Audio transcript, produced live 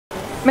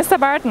Mr.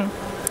 Barton,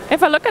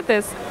 if I look at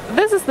this,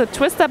 this is the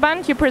twister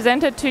band you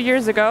presented 2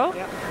 years ago.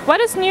 Yeah. What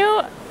is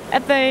new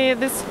at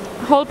this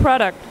whole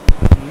product?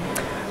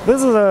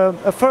 This is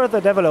a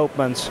further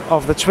development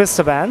of the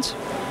twister band.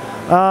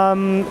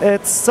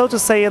 It's, so to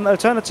say, an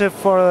alternative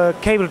for a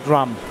cable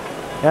drum.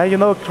 Yeah, you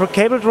know, a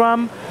cable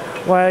drum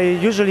where you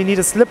usually need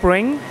a slip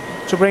ring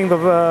to bring the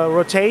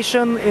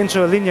rotation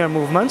into a linear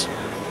movement.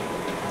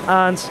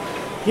 And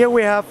here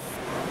we have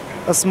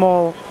a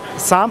small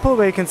sample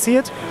where you can see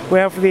it. We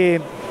have the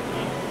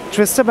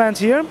twister band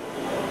here,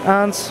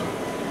 and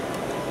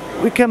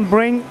we can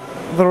bring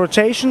the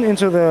rotation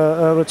into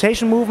the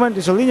rotation movement,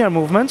 into linear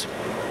movement,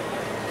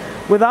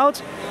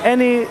 without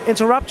any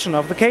interruption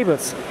of the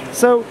cables.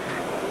 So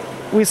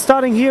we're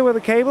starting here with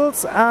the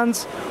cables,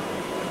 and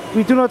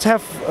we do not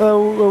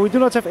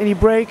have any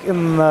break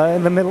in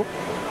the middle,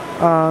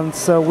 and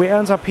so we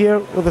end up here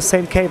with the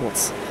same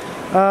cables.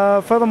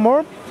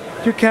 Furthermore,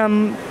 you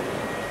can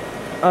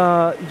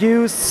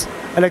use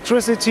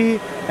electricity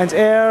and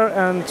air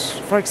and,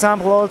 for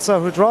example, also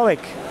hydraulic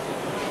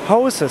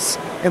hoses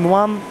in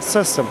one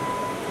system.